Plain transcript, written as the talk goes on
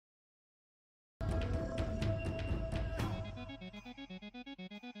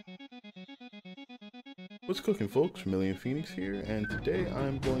What's cooking, folks? Vermillion Phoenix here, and today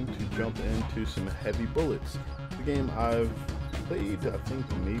I'm going to jump into some Heavy Bullets. The game I've played, I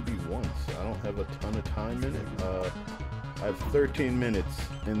think, maybe once. I don't have a ton of time in it. I have 13 minutes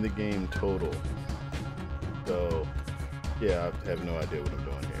in the game total. So, yeah, I have no idea what I'm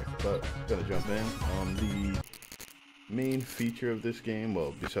doing here. But I'm gonna jump in. The main feature of this game,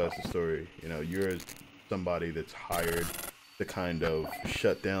 well, besides the story, you know, you're somebody that's hired to kind of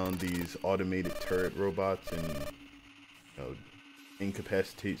shut down these automated turret robots and, you know,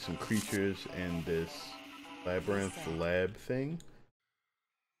 incapacitate some creatures in this labyrinth lab thing.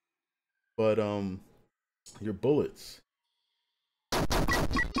 But your bullets,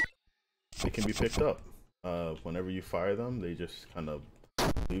 they can be picked up. Whenever you fire them, they just kind of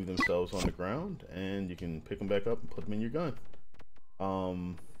leave themselves on the ground, and you can pick them back up and put them in your gun.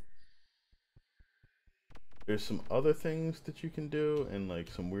 There's some other things that you can do, and like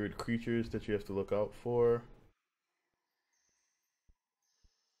some weird creatures that you have to look out for.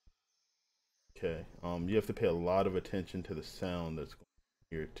 Okay, you have to pay a lot of attention to the sound that's going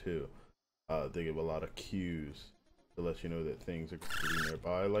here too. They give a lot of cues to let you know that things are going to be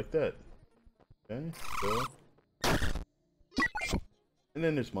nearby, like that. Okay, so, and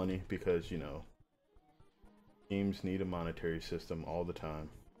then there's money, because you know, games need a monetary system all the time.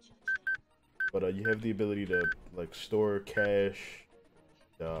 But you have the ability to like store cash,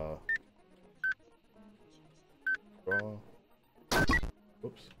 draw.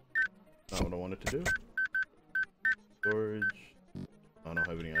 Whoops, not what I wanted to do. Storage. I don't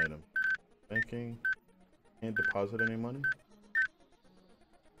have any item. Banking. Can't deposit any money.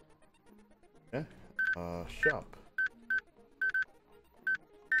 Yeah. Shop.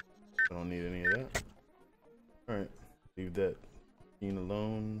 I don't need any of that. All right. Leave that scene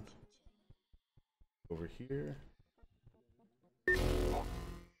alone. Over here.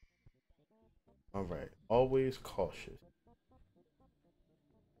 All right. Always cautious.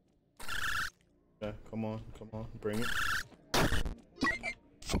 Yeah, come on, bring it.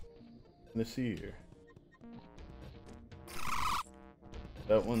 Let's see here.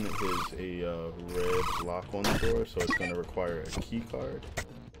 That one is a red lock on the door, so it's going to require a key card.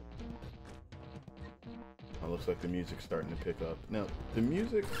 Looks like the music's starting to pick up. Now, the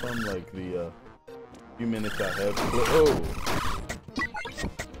music from like the few minutes I have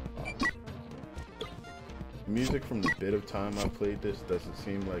the music from the bit of time I played this doesn't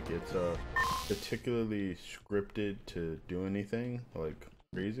seem like it's particularly scripted to do anything like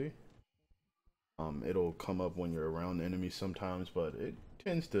crazy. It'll come up when you're around enemies sometimes, but it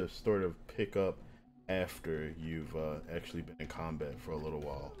tends to sort of pick up after you've actually been in combat for a little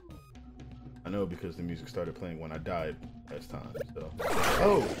while. I know, because the music started playing when I died last time. So,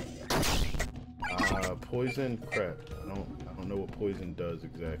 poison. Crap. I don't know what poison does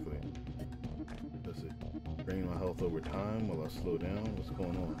exactly. Does it drain my health over time? Will I slow down? What's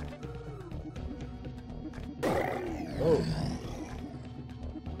going on? Oh,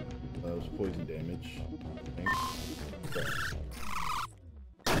 that was poison damage. Thanks.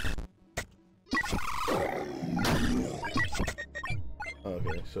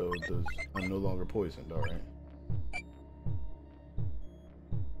 Okay, so I'm no longer poisoned, alright.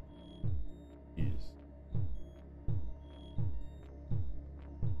 Jeez.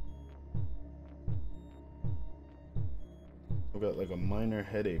 I've got like a minor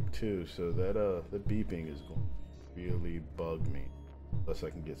headache too, so that the beeping is going to really bug me. Unless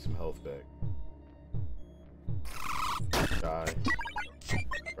I can get some health back. Die.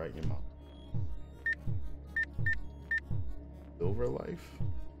 Right in your mouth. Silver life?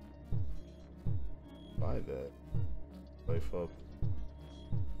 Buy that. Life up.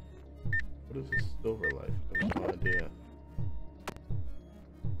 What is this silver life? I have no idea.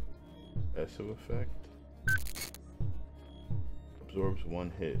 Passive effect. Absorbs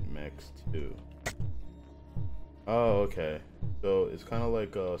 1 hit, max 2. Oh, okay. So it's kind of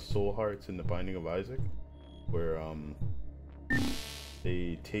like Soul Hearts in The Binding of Isaac, where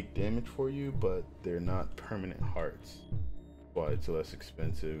they take damage for you, but they're not permanent hearts. Why it's less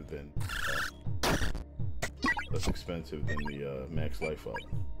expensive than the max life up.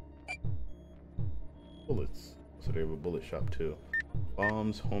 Bullets. So they have a bullet shop too.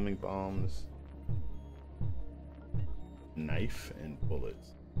 Bombs, homing bombs, knife, and bullets.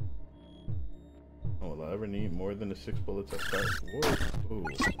 Oh, will I ever need more than the 6 bullets I start? Whoa. Ooh.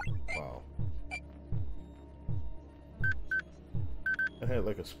 Wow. I had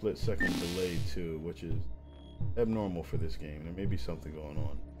like a split-second delay too, which is abnormal for this game. There may be something going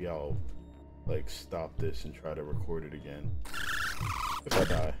on. Maybe I'll like stop this and try to record it again if I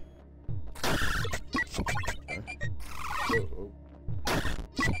die. Okay. Oh.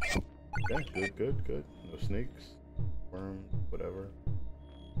 Okay. Good, good, good. No snakes, worms, whatever.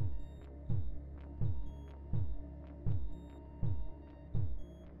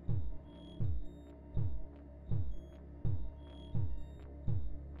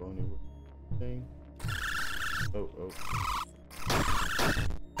 Go anywhere. Thing. Oh, oh.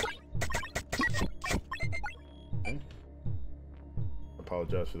 Okay.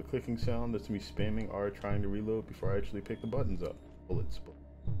 Apologize for the clicking sound. That's me spamming R trying to reload before I actually pick the buttons up. Bullets.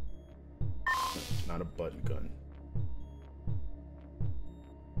 It's not a button gun.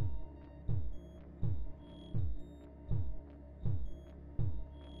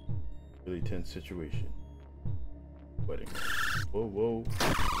 Really tense situation. Wedding. Whoa, whoa.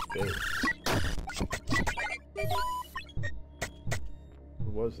 Okay.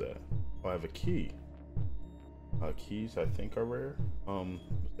 What was that? Oh, I have a key. Keys I think are rare. Was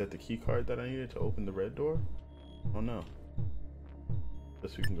that the key card that I needed to open the red door? Oh no.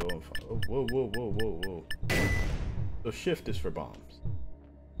 Guess we can go and find. Oh, whoa, whoa, whoa, whoa, whoa. So shift is for bombs.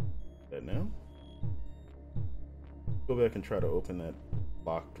 That now? Go back and try to open that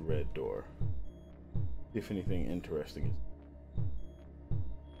locked red door. See if anything interesting is.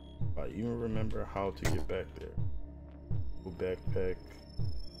 I even remember how to get back there. Go backpack.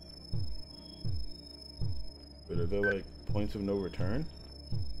 But are there like points of no return?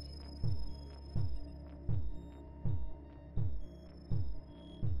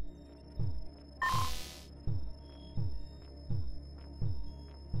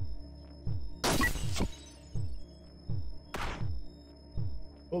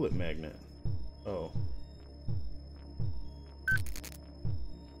 Bullet magnet. Oh.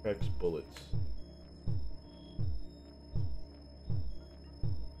 Tracks bullets.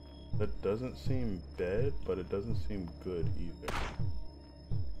 That doesn't seem bad, but it doesn't seem good either.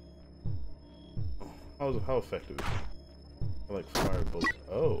 How effective is it? I like fire bullets.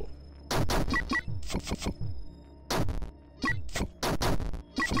 Oh.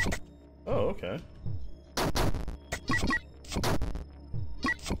 Oh, okay.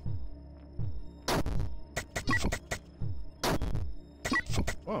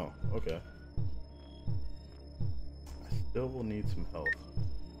 Wow, okay. I still will need some health.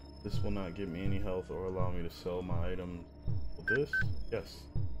 This will not give me any health or allow me to sell my items. Will this? Yes.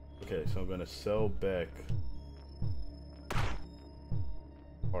 Okay, so I'm gonna sell back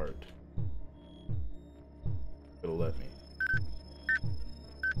part. It'll let me.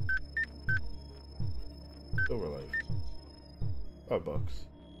 Silver life. $5.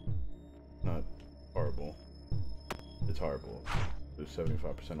 Not horrible. It's horrible. It's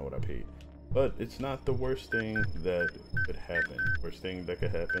 75% of what I paid. But it's not the worst thing that could happen. Worst thing that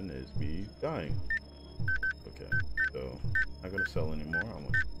could happen is me dying. Okay, so I'm not gonna sell anymore. I'm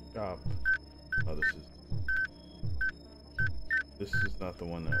gonna shop. Oh, this is not the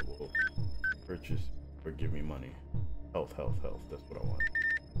one that will purchase or give me money. Health, health, health. That's what I want.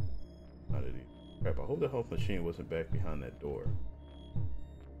 Not it either. Crap, I hope the health machine wasn't back behind that door.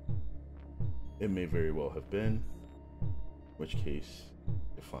 It may very well have been. In which case,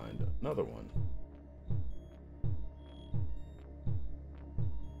 to find another one.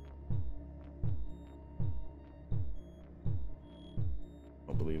 I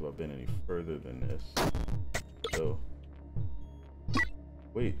don't believe I've been any further than this. So,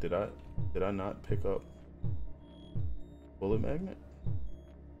 wait, did I not pick up bullet magnet?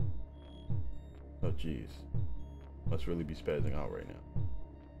 Oh geez, must really be spazzing out right now.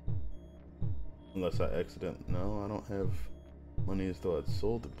 Unless I no, I don't have money as though I'd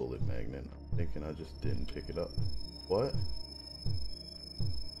sold the bullet magnet. I'm thinking I just didn't pick it up. What?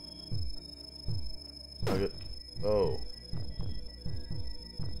 I got, oh.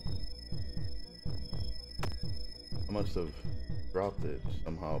 I must have dropped it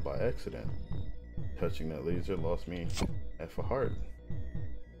somehow by accident. Touching that laser lost me half a heart.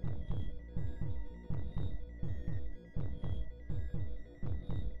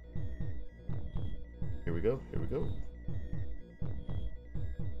 Here we go, here we go.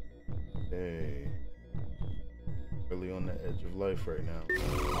 Hey. Really on the edge of life right now.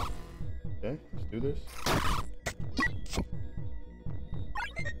 Okay, let's do this.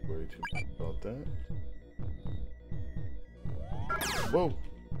 Worry too much about that. Whoa!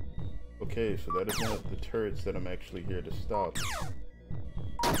 Okay, so that is one of the turrets that I'm actually here to stop.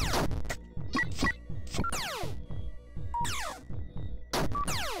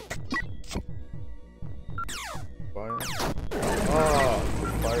 Fire. Ah! The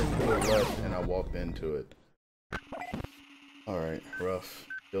fire to the left and I walked into it. Alright, rough.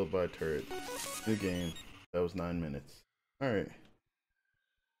 Killed by a turret. Good game. That was 9 minutes. Alright.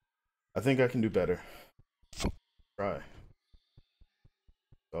 I think I can do better. Try.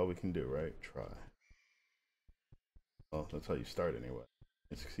 All we can do, right? Try. Well, that's how you start anyway.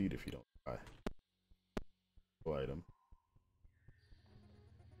 You succeed if you don't try. Go item.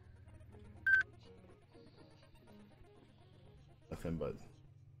 Nothing but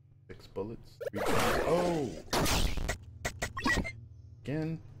 6 bullets. 3 times. Oh!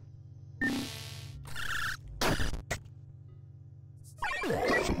 Again.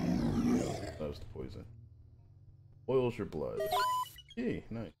 That was the poison. Boils your blood. Yay,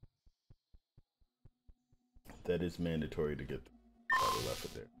 nice. That is mandatory to get the left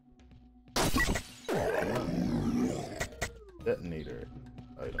of there. Detonator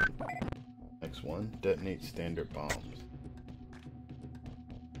item. Next one, detonate standard bombs.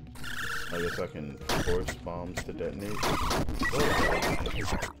 I guess I can force bombs to detonate. Oh,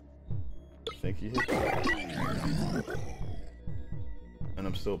 I think he hit that. And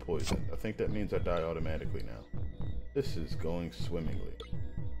I'm still poisoned. I think that means I die automatically now. This is going swimmingly.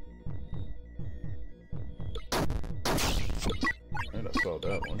 And I saw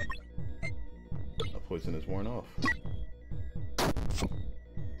that one. My poison is worn off.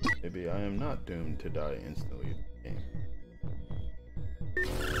 Maybe I am not doomed to die instantly in the game.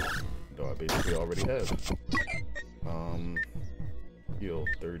 Though I basically already have. Heal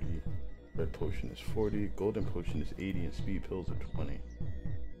 30. Red potion is 40. Golden potion is 80 and speed pills are 20.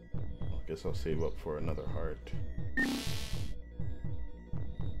 I guess I'll save up for another heart.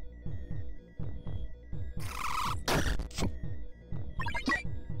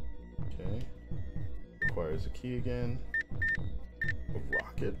 Okay. Requires a key again. A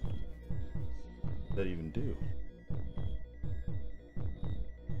rocket? What does that even do?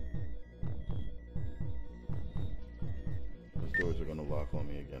 Those doors are gonna lock on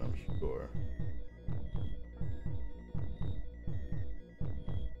me again, I'm sure.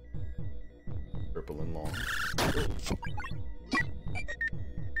 Purple and long.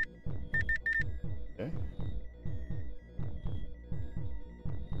 Okay.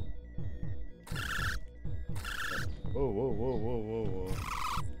 Whoa, whoa, whoa, whoa, whoa, whoa.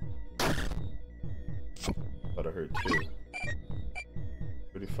 Thought I heard 2.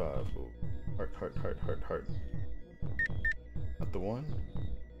 35. Ooh. Heart, heart, heart, heart, heart. Not the one.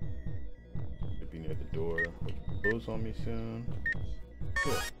 Should be near the door. Close on me soon.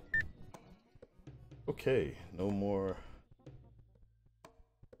 Yeah. Okay, no more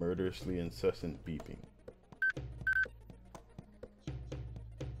murderously incessant beeping.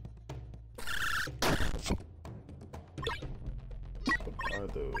 What are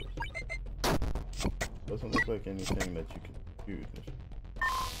those? Doesn't look like anything that you can shoot.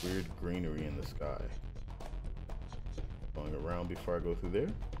 There's weird greenery in the sky. Going around before I go through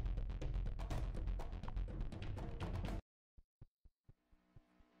there.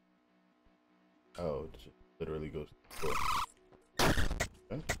 Oh, it just literally goes to the door.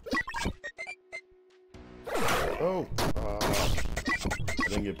 Okay. Oh! I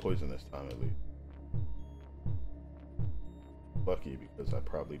didn't get poisoned this time, at least. Lucky, because I'd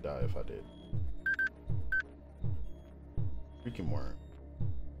probably die if I did. Freaking worm.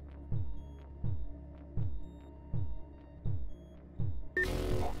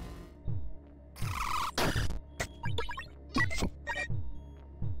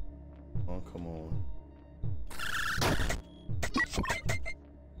 Come on.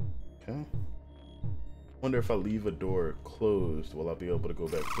 Okay. Wonder if I leave a door closed, will I be able to go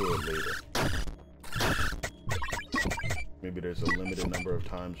back through it later? Maybe there's a limited number of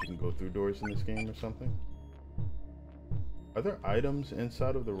times you can go through doors in this game or something? Are there items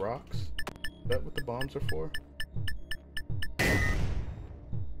inside of the rocks? Is that what the bombs are for?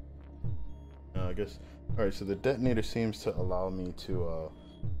 I guess. Alright, so the detonator seems to allow me to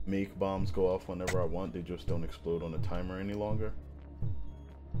make bombs go off whenever I want. They just don't explode on a timer any longer.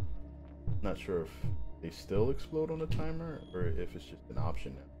 Not sure if they still explode on a timer or if it's just an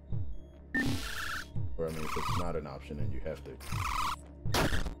option now. Or I mean, if it's not an option and you have to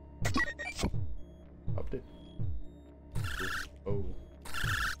upped it. Oh.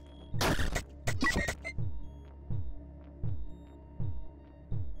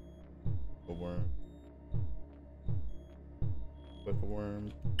 A worm. Like a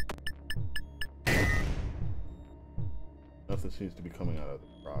worm. Nothing seems to be coming out of the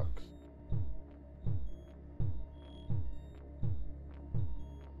rocks.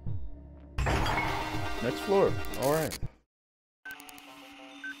 Next floor. All right.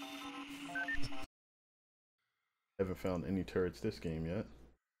 Haven't found any turrets this game yet.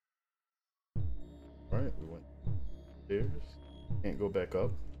 All right, we went upstairs. Can't go back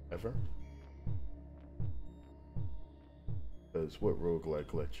up ever. Because what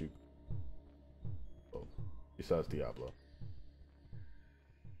roguelike lets you? Oh, besides Diablo.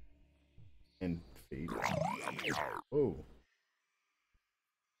 and fade. Whoa.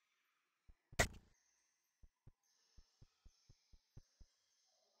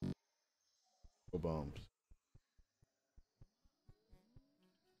 No bombs.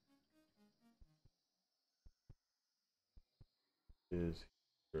 Is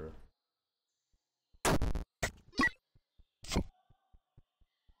here.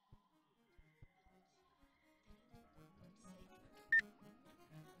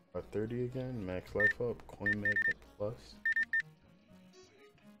 530 again, max life up, coin magnet plus.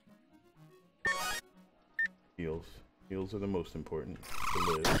 Heals. Heals are the most important to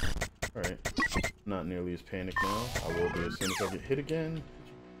live. Alright. Not nearly as panicked now. I will be as soon as I get hit again.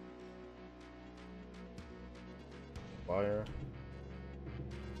 Fire.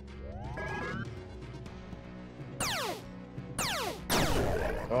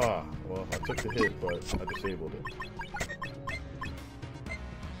 Ah, well, I took the hit, but I disabled it.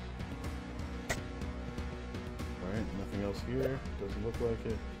 Alright, nothing else here. Doesn't look like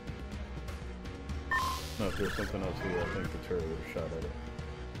it. No, if there's something else here, I think the turret would have shot at it.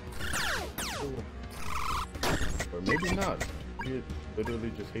 Ooh. Or maybe not. Maybe it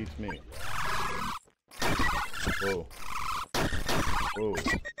literally just hates me. Whoa. Whoa.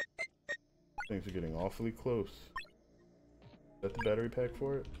 Things are getting awfully close. Is that the battery pack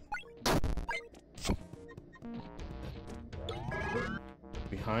for it?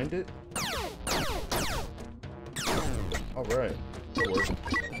 Behind it? Alright. That worked.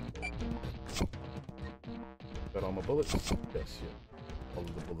 Got all my bullets? Yes, yeah. All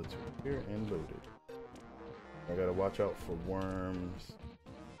of the bullets are here and loaded. I gotta watch out for worms.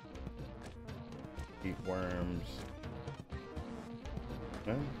 Eat worms.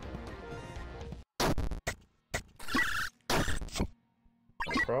 Okay.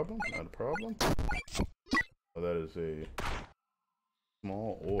 Not a problem? Not a problem? Oh, that is a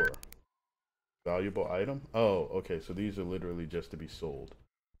small ore. Valuable item? Oh, okay, so these are literally just to be sold.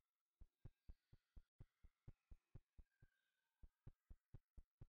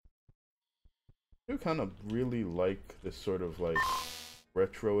 I do kind of really like this sort of like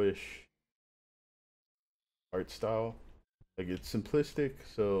retro-ish art style. Like it's simplistic,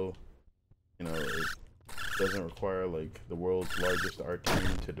 so you know it doesn't require like the world's largest art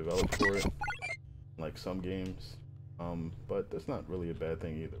team to develop for it, like some games. But that's not really a bad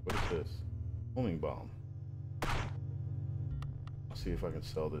thing either. What is this? Homing bomb. I'll see if I can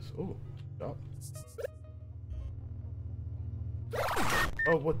sell this. Oh, stop.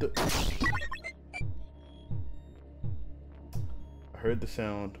 Oh, what the? I heard the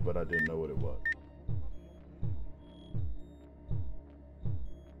sound, but I didn't know what it was.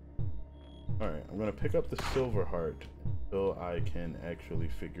 Alright, I'm gonna pick up the silver heart until I can actually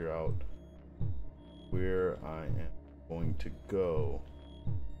figure out where I am going to go.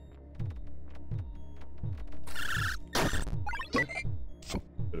 Okay.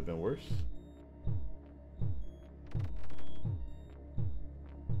 Could have been worse.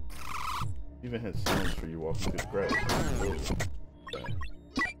 Even had sounds for you walking through the grass. Okay.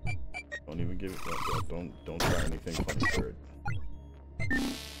 Don't even give it. Don't try anything funny for it.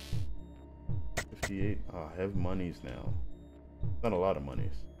 58. Oh, I have monies now. Not a lot of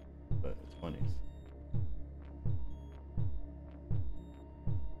monies, but it's monies.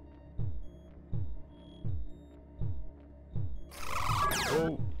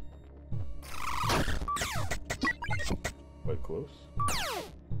 Oh, quite close.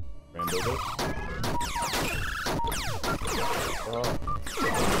 Ran over.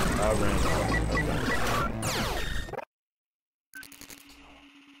 I ran off.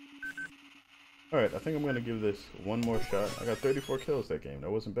 Alright, I think I'm gonna give this one more shot. I got 34 kills that game. That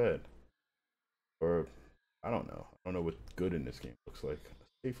wasn't bad. Or, I don't know. I don't know what good in this game looks like.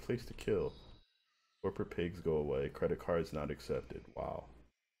 A safe place to kill. Corporate pigs go away. Credit cards not accepted. Wow.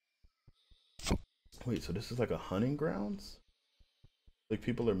 Wait, so this is like a hunting grounds? Like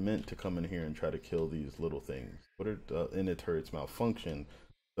people are meant to come in here and try to kill these little things. What are and the turrets malfunction,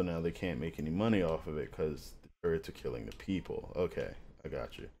 so now they can't make any money off of it because the turrets are killing the people. Okay, I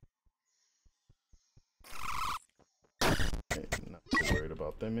got you. Okay, not too worried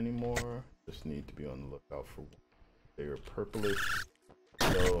about them anymore. Just need to be on the lookout for one. They are purplish,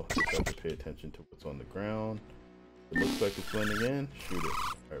 so just have to pay attention to what's on the ground. It looks like it's blending in. Shoot it.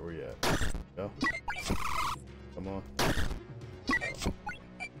 All right, where you at? Go. Come on.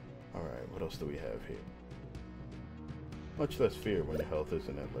 All right, what else do we have here? Much less fear when your health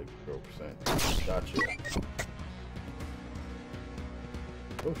isn't at like 0%. Gotcha.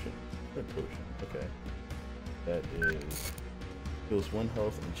 Potion. Red potion. Okay. That is heals 1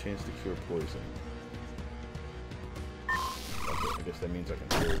 health and chance to cure poison. Okay, I guess that means I can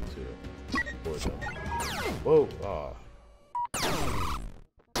hold too. Poison. Whoa! Ah.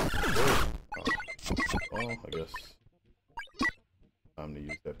 Well, I guess time to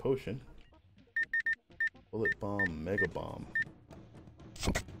use that potion. Bullet bomb, mega bomb.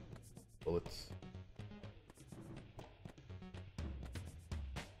 Bullets.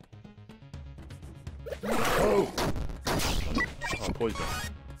 Oh! Oh, poison.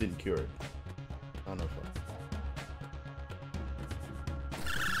 Didn't cure it. I don't know if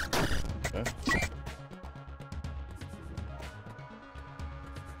okay.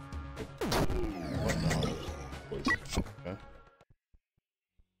 What? No, poison. Okay.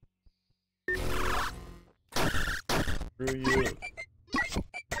 Screw you.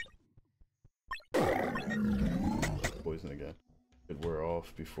 Poison again. Could wear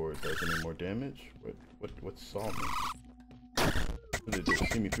off before it does any more damage. What saw me? Did it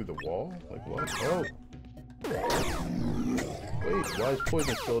just see me through the wall? Like what? Oh! Wait, why is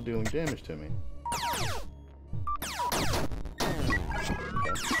poison still dealing damage to me?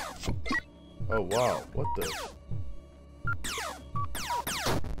 Okay. Oh wow, what the?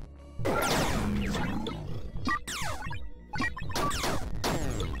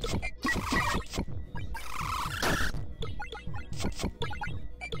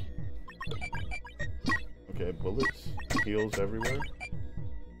 Okay, bullets, heals everywhere.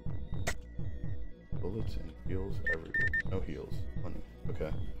 Bullets and heals everywhere. No heals. Money.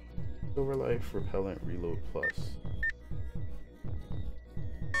 Okay. Silver life, repellent, reload plus.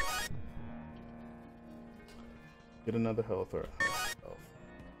 Get another health or health.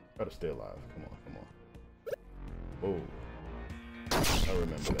 Try to stay alive. Come on, come on. Oh. I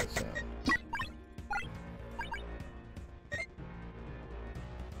remember that sound.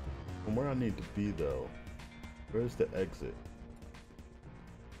 From where I need to be though, where's the exit?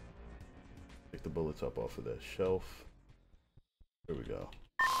 Pick the bullets up off of that shelf. Here we go.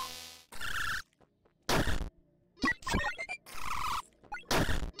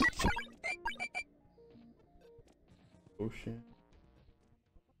 Potion.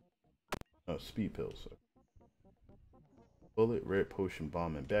 Oh, speed pills. Bullet, red potion,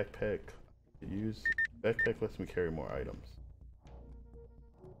 bomb, and backpack. Use backpack lets me carry more items.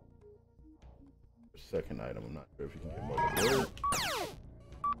 Second item, I'm not sure if you can get more than word.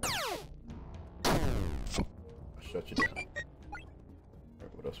 I'll shut you down.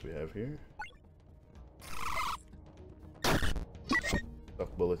 Alright, what else we have here?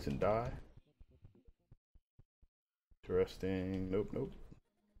 Suck bullets and die. Interesting. Nope, nope.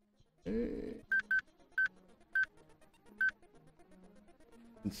 Hey.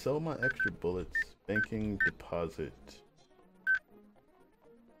 And sell my extra bullets. Banking deposit.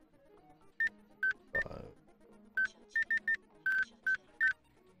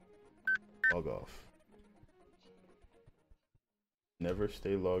 Log off. Never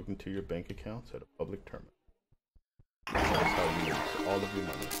stay logged into your bank accounts at a public terminal. That's how you lose all of your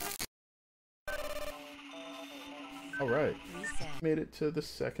money. Alright. Made it to the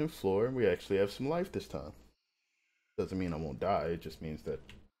second floor and we actually have some life this time. Doesn't mean I won't die, it just means that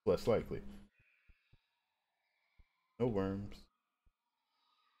less likely. No worms.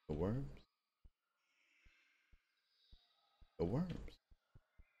 No worms. No worms.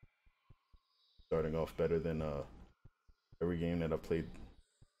 Starting off better than every game that I've played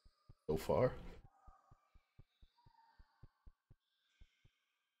so far.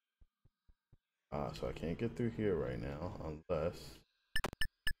 So I can't get through here right now unless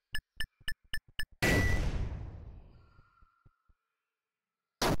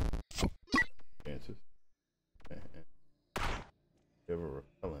chances. Okay. You have a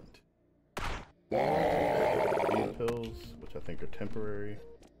repellent. Speed pills, which I think are temporary.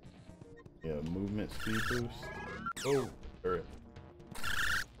 Yeah, movement speed boost. Oh, turret.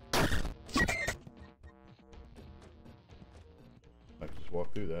 I can just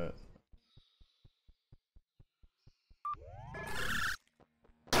walk through that.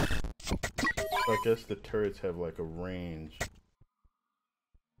 So I guess the turrets have like a range.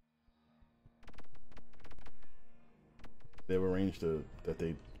 They have a range that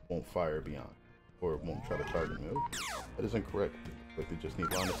they won't fire beyond, or won't try to target me. Oh, that is incorrect. Like they just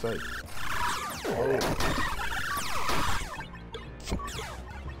need line of sight. Oh.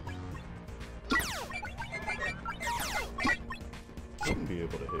 Shouldn't be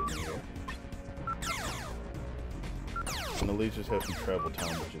able to hit me here. And the lasers have some travel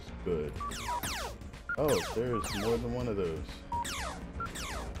time, which is good. Oh, there's more than one of those.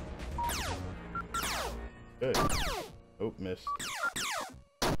 Good. Oh, missed.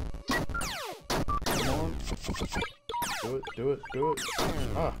 Come on. Do it, do it, do it.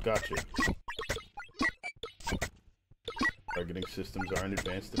 Ah, gotcha. Targeting systems aren't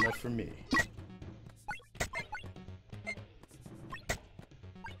advanced enough for me.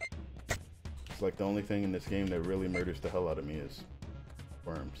 like the only thing in this game that really murders the hell out of me is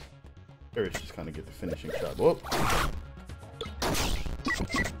worms. Carrots just kind of get the finishing shot. Whoop!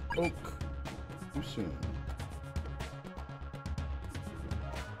 Oak. Too soon.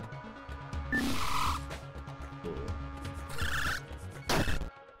 Cool.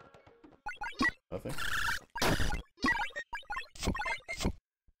 Nothing.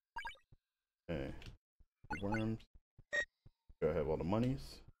 Okay. Worms. Do I have all the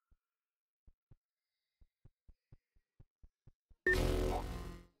monies?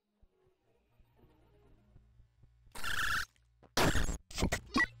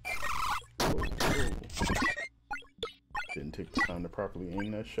 Didn't take the time to properly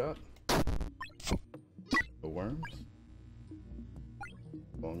aim that shot. The worms.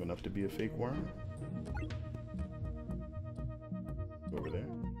 Long enough to be a fake worm. Over there.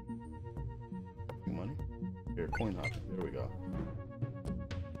 Money. Here, coin hop. There we go.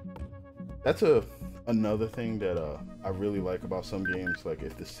 That's another thing that I really like about some games. Like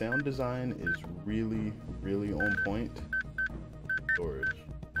if the sound design is really, really on point, storage.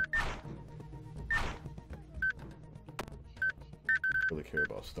 Really care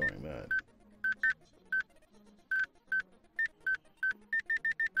about storing that.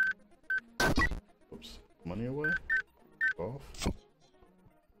 Oops, money away. Off.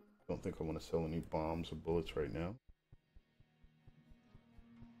 Don't think I want to sell any bombs or bullets right now.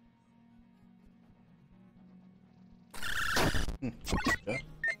 Yeah.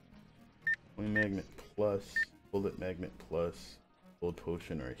 Coin magnet plus, bullet magnet plus, gold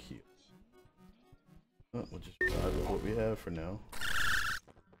potion or a heal. Oh, we'll just ride with what we have for now.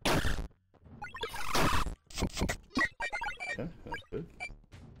 Okay, that's good.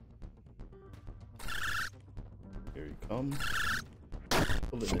 Here he comes.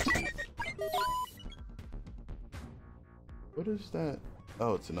 Bullet misses. What is that?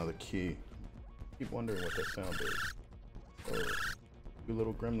 Oh, it's another key. I keep wondering what that sound is. Oh, two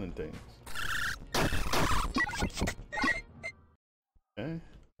little gremlin things. Okay. I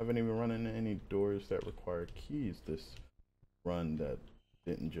haven't even run into any doors that required keys this run that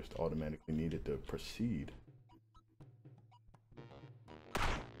didn't just automatically need it to proceed.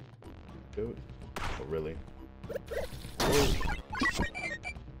 Dude. Oh, really? Whoa.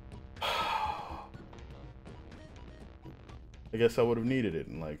 I guess I would have needed it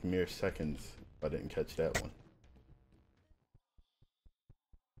in like mere seconds if I didn't catch that one.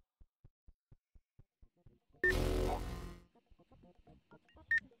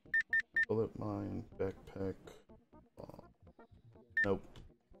 Bullet mine, backpack. Nope.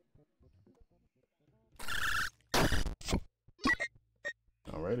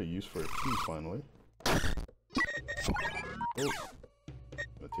 Alright, a use for a key finally. Oh.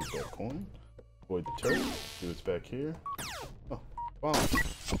 Gonna take that coin. Avoid the turret. See what's back here. Oh,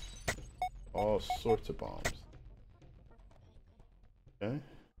 bombs. All sorts of bombs. Okay.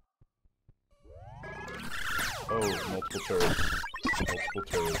 Oh, multiple turrets. Multiple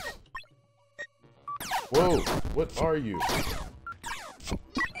turrets. Whoa! What are you?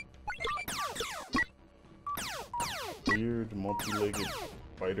 Weird, multi-legged,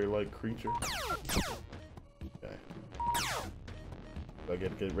 spider-like creature. Okay. So I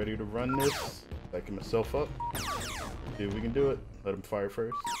gotta get ready to run this. Backing myself up. See if we can do it. Let him fire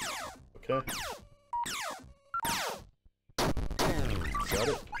first. Okay. Got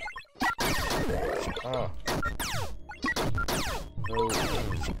it. Ah. No.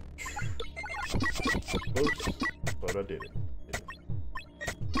 Close, but I did it.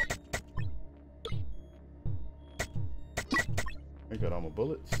 I got all my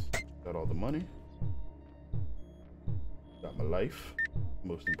bullets. Got all the money. Got my life.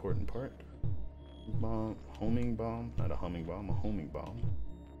 Most important part. Bomb, homing bomb, not a humming bomb, a homing bomb.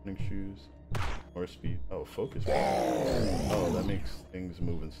 Running shoes, more speed. Oh, focus bomb. Oh, that makes things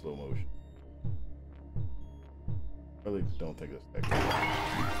move in slow motion. Really don't think that's that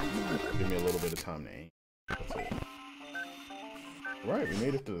good. Give me a little bit of time to aim. That's it. Alright, we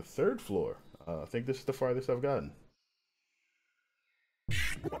made it to the 3rd floor. I think this is the farthest I've gotten.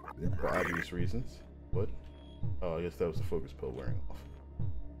 For obvious reasons. What? Oh, I guess that was the focus pill wearing off.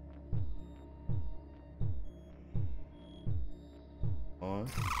 On.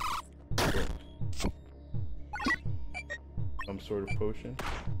 Some sort of potion.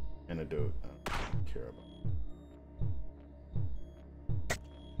 Antidote. I don't care about.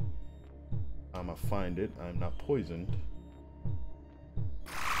 I'ma find it. I'm not poisoned.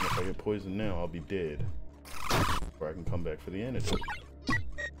 And if I get poisoned now, I'll be dead. Or I can come back for the antidote.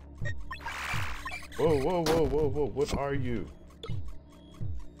 Whoa, whoa, whoa, whoa, whoa. What are you?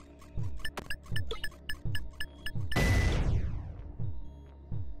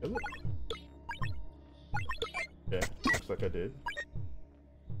 Kill it?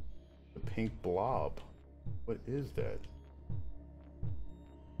 pink blob. What is that?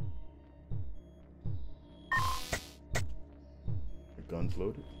 Your gun's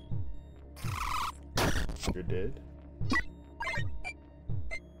loaded. You're dead.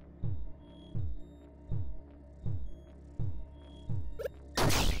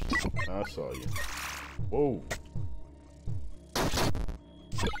 I saw you. Whoa.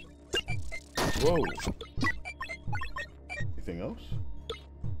 Whoa. Anything else?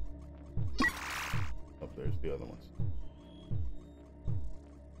 Oh, there's the other ones.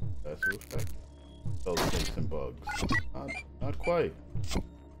 Passive effect. Oh, snakes and bugs. Not quite.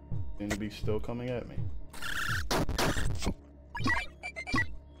 Seem to be still coming at me.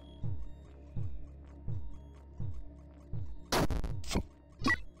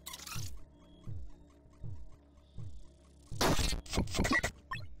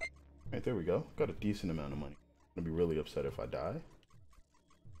 Alright, there we go. Got a decent amount of money. I'm gonna be really upset if I die.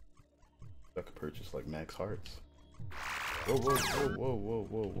 I could purchase like max hearts. Whoa, whoa, whoa, whoa, whoa,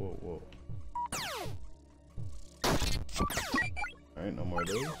 whoa, whoa, whoa. Alright, no more of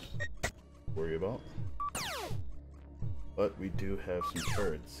those. Worry about. But we do have some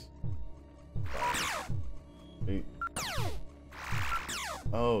turrets. Wait.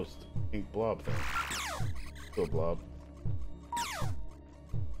 Oh, it's the pink blob thing. Still blob.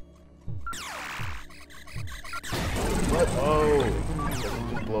 What? Oh! Does it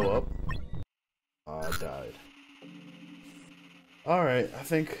just blow up? I died. Alright, I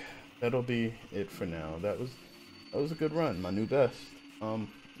think that'll be it for now. That was a good run, my new best.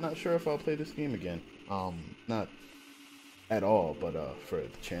 Not sure if I'll play this game again. Not at all, but for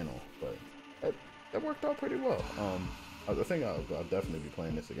the channel. But that worked out pretty well. I think I'll definitely be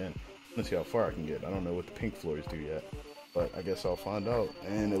playing this again. Let's see how far I can get. I don't know what the pink floors do yet, but I guess I'll find out.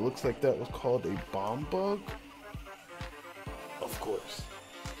 And it looks like that was called a bomb bug. Of course.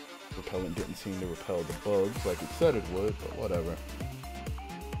 Repellent didn't seem to repel the bugs like it said it would, but whatever.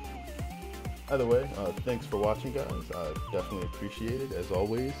 Either way, thanks for watching, guys. I definitely appreciate it. As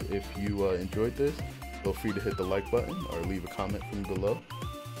always, if you enjoyed this, feel free to hit the like button or leave a comment from below.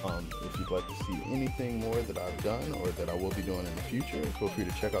 If you'd like to see anything more that I've done or that I will be doing in the future, feel free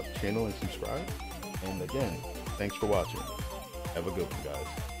to check out the channel and subscribe. And again, thanks for watching. Have a good one, guys.